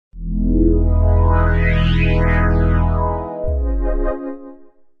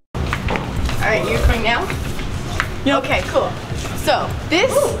Yep. Okay, cool. So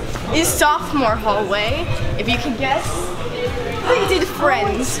this is sophomore hallway. If you can guess, we did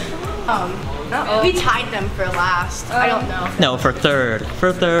friends. We tied them for last. I don't know. No, for third.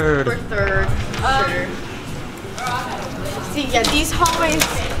 For third. For third. Sure. See, yeah, these hallways,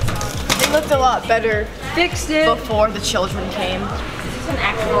 they looked a lot better. Fixed it Before the children came. It's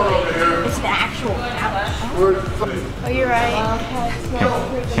an actual couch. Oh, you're right.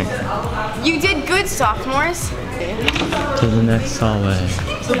 You did good, sophomores. To the next hallway.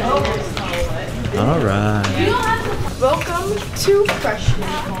 All right. Welcome to freshman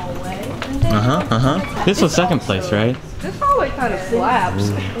hallway. This was second place, right? This hallway kind of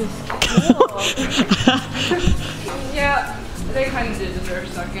slaps. Yeah, they kind of did deserve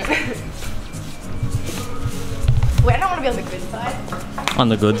second. Wait, I don't want to be on the good side. On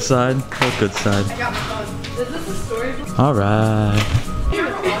the good side? What good side? I got my phone. Is this a story? All right. You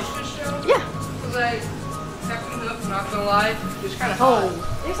ever watch this show? Yeah. Because I second up, not gonna lie, it's kind of hot.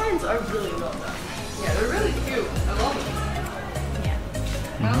 Their signs are really well done. Yeah, they're really cute. I love them. Yeah.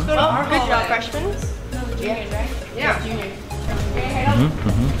 Now let's go to our Good job, hallway. freshmen. No, the juniors, right? Yeah. Juniors.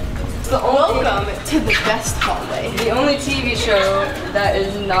 It's the only, Welcome to the best hallway. the only TV show that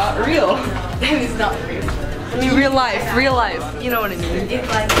is not real. That is not real. I mean, real life. You know what I mean. It's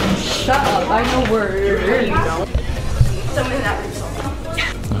like, Shut up, I know words. you know. Someone in that room saw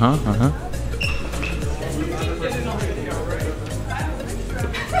me.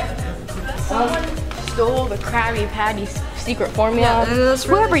 Someone stole the Krabby Patty's secret formula. Yeah, that's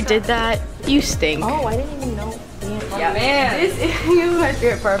really Whoever did that, you stink. Oh, I didn't even know. Yeah, man. This is my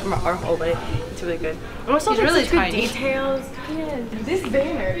favorite part from our hallway. It's really good. And what's also really such good tiny. details. Yeah, this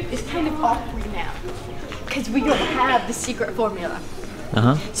banner is kind of awkward now because we don't have the secret formula.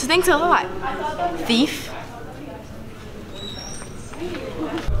 So thanks a lot, thief.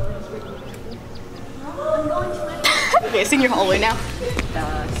 Okay, sing your hallway now.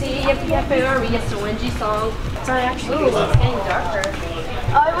 See if you have a ONG song. Sorry, actually, it's getting darker.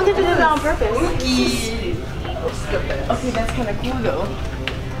 I wanted to do that on purpose. Okay, that's kind of cool though.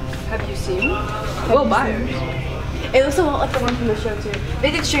 Have you seen? We'll buy it. It looks a lot like the one from the show too.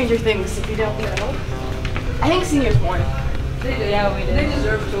 They did Stranger Things, if you don't know. I think seniors won. They did. Yeah, we did. They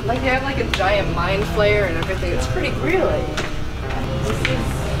deserve to. Like, they have like a giant mind flayer and everything. It's pretty Really? This is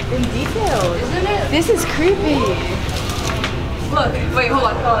in detail. isn't it? This is creepy. Look, wait, hold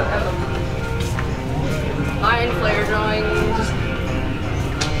on. Mind flayer drawings.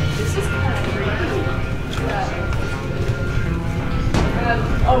 This is kind of creepy.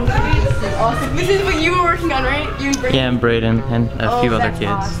 Oh, This is awesome. This is what you were working on, right? You and Brayden? Yeah, and Brayden and a few other that's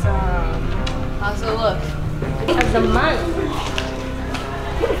kids. Awesome. Also, look. As a month.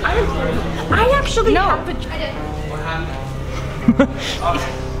 I actually have a.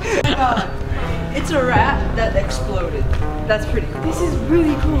 It's a rat that exploded. That's pretty cool. This is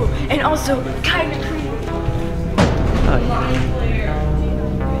really cool and also kind of creepy.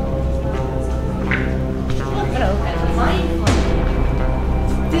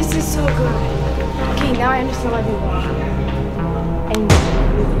 This is so good. Okay, now I understand why people want it.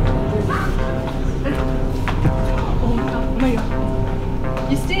 Oh my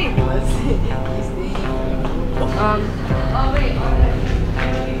god. You stink. You stink. Oh wait.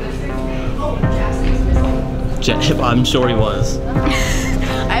 I'm sure he was.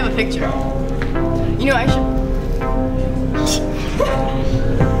 I have a picture. You know, I should.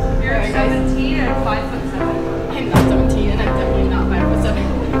 You're 17 and 5'7". I'm not 17 and I'm definitely not 5'7".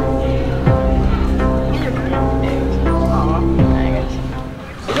 You're pretty big. Aw.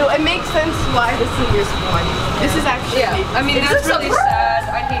 So it makes sense why the seniors won. This is actually. Yeah, I mean, that's really sad.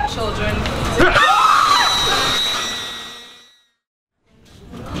 I hate children.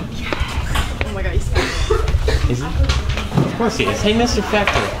 Oh my god, he's scared. Is he? Of course he is. Hey, Mr.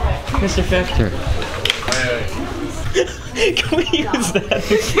 Fector. Mr. Fector. Can we use that?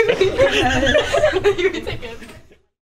 You can take it.